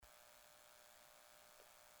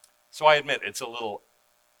So I admit it's a little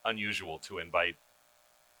unusual to invite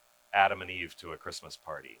Adam and Eve to a Christmas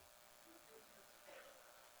party.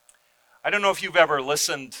 I don't know if you've ever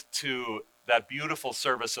listened to that beautiful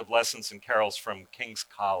service of lessons and carols from King's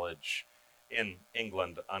College in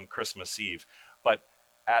England on Christmas Eve, but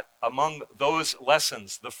among those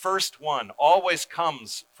lessons, the first one always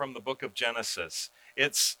comes from the book of Genesis.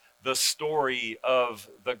 It's the story of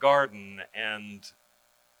the garden and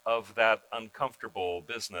of that uncomfortable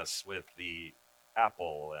business with the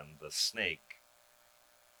apple and the snake.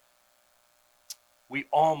 We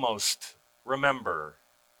almost remember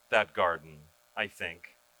that garden, I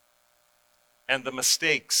think. And the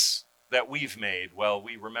mistakes that we've made, well,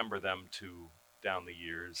 we remember them too down the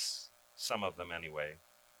years, some of them anyway.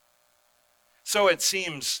 So it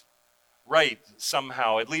seems right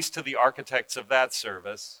somehow, at least to the architects of that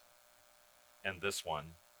service and this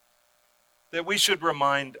one, that we should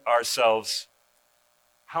remind ourselves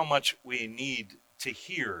how much we need to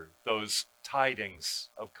hear those tidings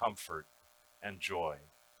of comfort and joy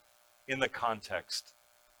in the context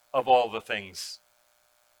of all the things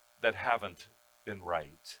that haven't been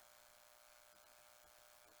right.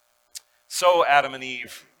 So Adam and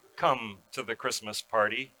Eve come to the Christmas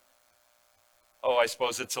party. Oh, I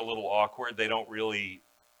suppose it's a little awkward. They don't really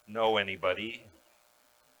know anybody.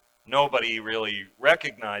 Nobody really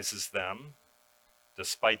recognizes them,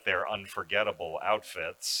 despite their unforgettable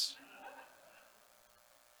outfits.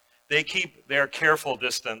 They keep their careful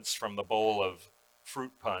distance from the bowl of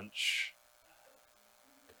fruit punch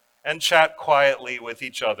and chat quietly with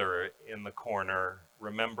each other in the corner,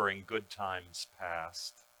 remembering good times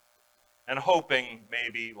past, and hoping,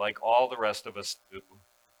 maybe like all the rest of us do,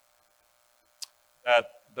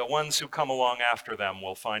 that the ones who come along after them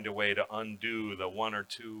will find a way to undo the one or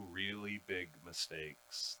two really big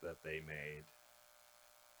mistakes that they made.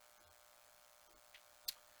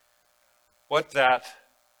 What that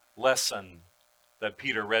lesson that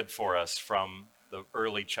Peter read for us from the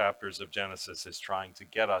early chapters of Genesis is trying to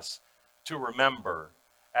get us to remember,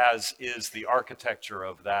 as is the architecture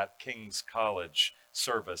of that King's College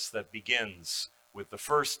service that begins with the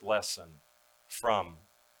first lesson from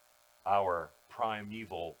our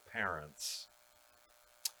primeval parents,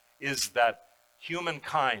 is that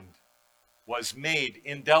humankind was made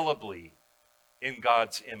indelibly in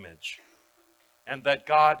God's image, and that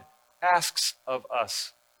God asks of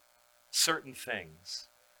us certain things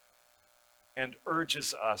and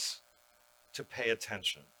urges us to pay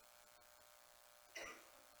attention.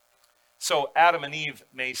 So Adam and Eve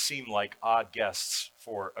may seem like odd guests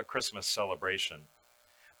for a Christmas celebration,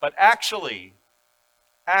 but actually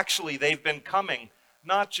they've been coming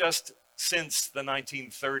not just since the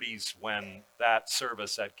 1930s when that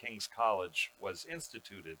service at King's College was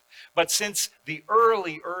instituted, but since the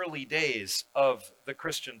early days of the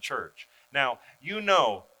Christian church. Now, you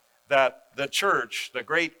know that the church, the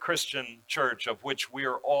great Christian church of which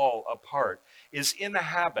we're all a part, is in the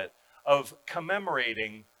habit of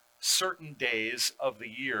commemorating certain days of the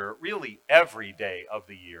year, really every day of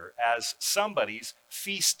the year, as somebody's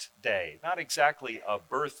feast day. Not exactly a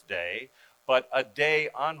birthday, but a day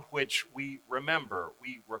on which we remember,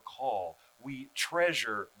 we recall, we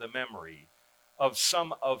treasure the memory of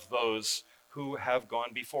some of those who have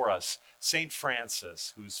gone before us. St.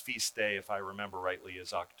 Francis, whose feast day, if I remember rightly,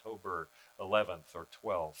 is October 11th or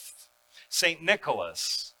 12th. St.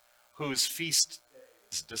 Nicholas, whose feast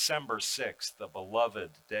is December 6th, the beloved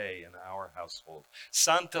day in our household.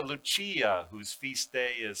 Santa Lucia, whose feast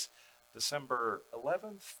day is December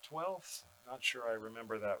 11th, 12th? Not sure I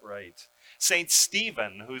remember that right. St.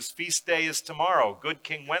 Stephen, whose feast day is tomorrow. Good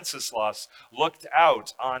King Wenceslas looked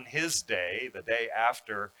out on his day, the day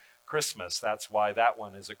after Christmas. That's why that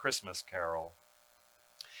one is a Christmas carol.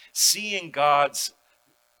 Seeing God's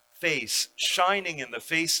face shining in the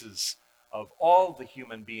faces of all the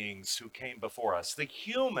human beings who came before us, the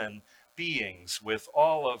human beings with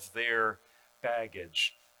all of their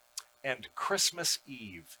baggage. And Christmas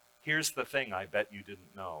Eve, here's the thing I bet you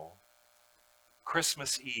didn't know.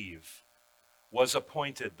 Christmas Eve was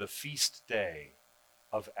appointed the feast day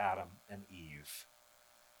of Adam and Eve,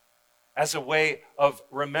 as a way of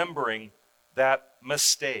remembering that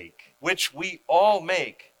mistake, which we all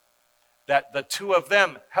make, that the two of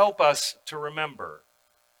them help us to remember.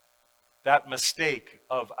 That mistake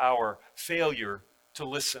of our failure to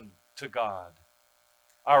listen to God,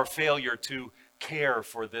 our failure to care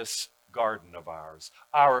for this garden of ours,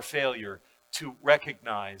 our failure to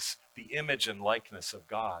recognize the image and likeness of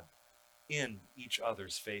God in each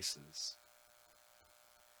other's faces.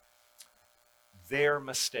 Their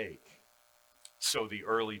mistake, so the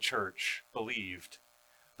early church believed,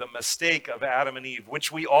 the mistake of Adam and Eve,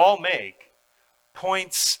 which we all make,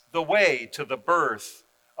 points the way to the birth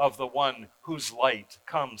of the one whose light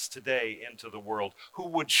comes today into the world, who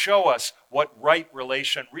would show us what right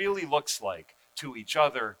relation really looks like to each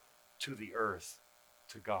other, to the earth,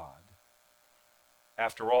 to God.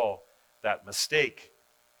 After all, that mistake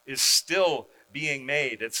is still being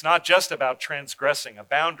made. It's not just about transgressing a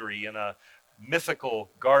boundary in a mythical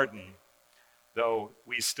garden, though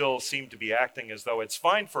we still seem to be acting as though it's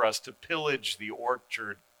fine for us to pillage the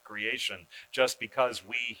orchard creation just because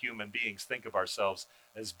we human beings think of ourselves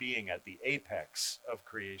as being at the apex of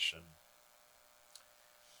creation.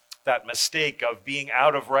 That mistake of being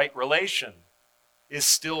out of right relation is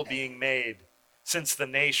still being made, since the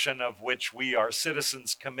nation of which we are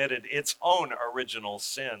citizens committed its own original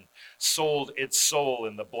sin, sold its soul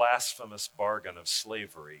in the blasphemous bargain of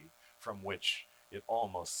slavery, from which it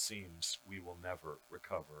almost seems we will never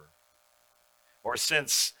recover. Or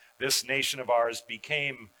since this nation of ours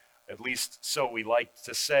became, at least so we like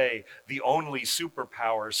to say, the only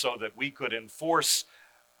superpower so that we could enforce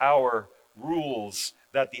our rules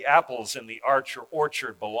that the apples in the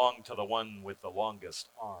orchard belong to the one with the longest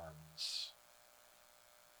arms.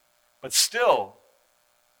 But still,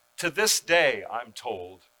 to this day, I'm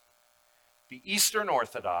told, the Eastern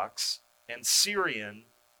Orthodox and Syrian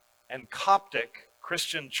and Coptic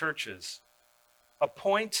Christian churches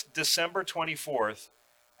appoint December 24th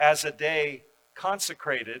as a day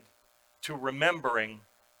consecrated to remembering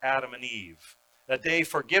Adam and Eve, a day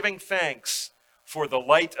for giving thanks for the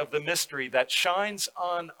light of the mystery that shines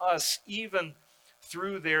on us even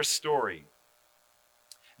through their story.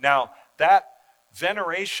 Now, that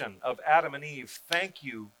veneration of Adam and Eve, thank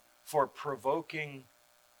you for provoking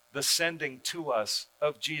the sending to us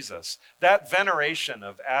of Jesus. That veneration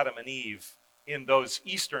of Adam and Eve in those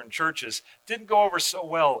Eastern churches didn't go over so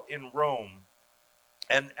well in Rome.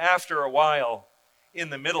 And after a while, in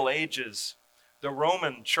the Middle Ages, the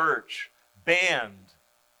Roman Church banned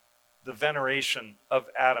the veneration of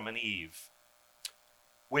Adam and Eve,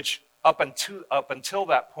 which up until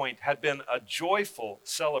that point had been a joyful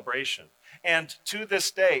celebration. And to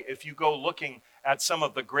this day, if you go looking at some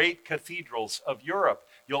of the great cathedrals of Europe,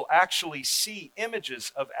 you'll actually see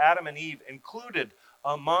images of Adam and Eve included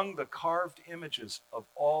among the carved images of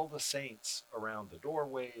all the saints around the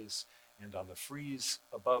doorways and on the frieze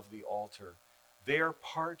above the altar. They're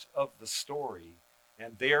part of the story,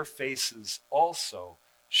 and their faces also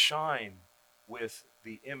shine with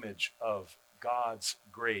the image of God's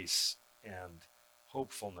grace and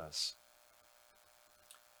hopefulness.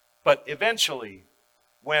 But eventually,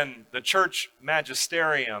 when the church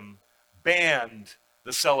magisterium banned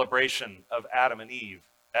the celebration of Adam and Eve,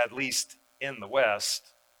 at least in the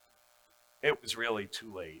West, it was really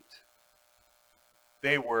too late.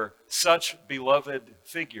 They were such beloved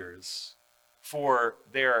figures for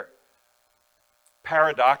their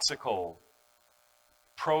paradoxical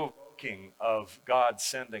provoking of God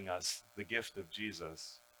sending us the gift of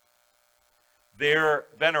Jesus. Their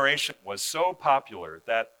veneration was so popular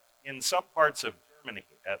that in some parts of Germany,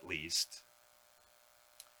 at least,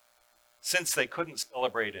 since they couldn't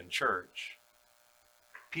celebrate in church,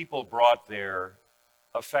 people brought their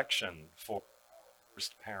affection for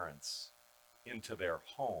first parents into their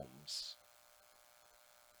homes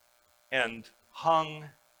and hung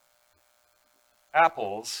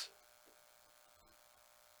apples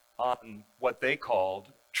on what they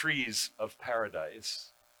called trees of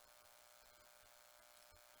paradise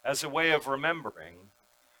as a way of remembering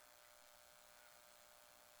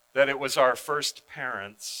that it was our first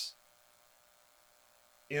parents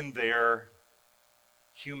in their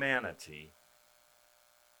humanity,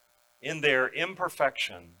 in their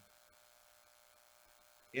imperfection,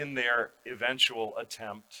 in their eventual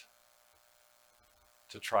attempt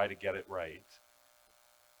to try to get it right,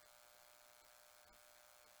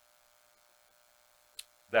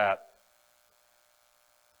 that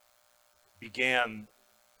began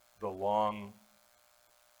the long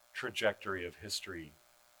trajectory of history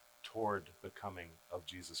toward the coming of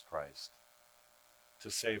Jesus Christ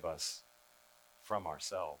to save us from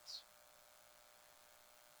ourselves.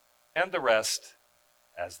 And the rest,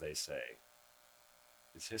 as they say,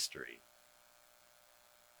 is history.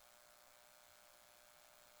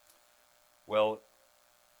 Well,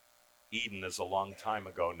 Eden is a long time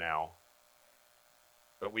ago now,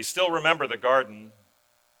 but we still remember the garden.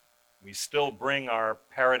 We still bring our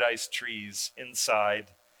paradise trees inside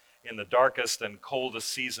in the darkest and coldest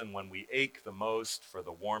season when we ache the most for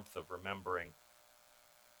the warmth of remembering.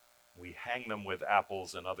 We hang them with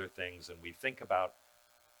apples and other things, and we think about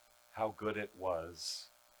how good it was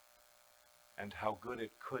and how good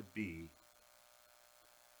it could be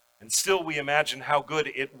And still we imagine how good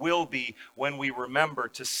it will be when we remember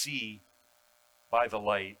to see by the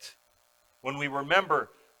light, when we remember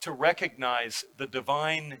to recognize the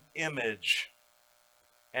divine image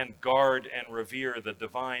and guard and revere the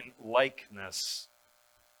divine likeness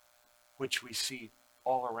which we see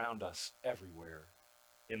all around us everywhere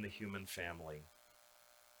in the human family.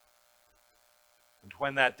 And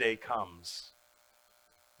when that day comes,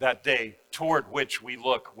 that day toward which we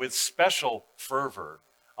look with special fervor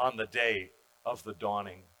on the day of the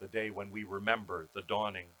dawning, the day when we remember the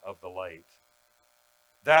dawning of the light,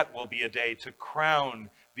 that will be a day to crown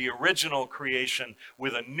the original creation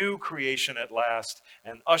with a new creation at last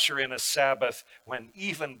and usher in a Sabbath when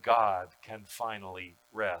even God can finally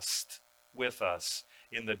rest with us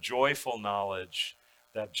in the joyful knowledge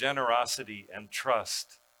that generosity and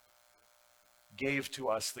trust gave to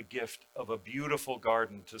us the gift of a beautiful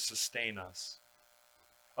garden to sustain us,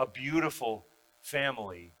 a beautiful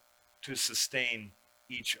family to sustain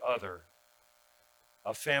each other,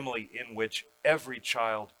 a family in which every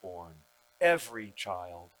child born, every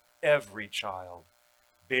child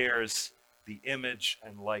bears the image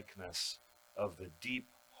and likeness of the deep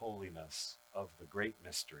holiness of the great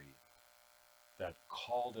mystery that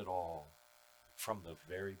called it all from the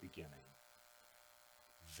very beginning.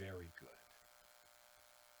 Very good.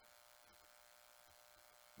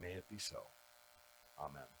 May it be so.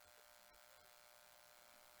 Amen.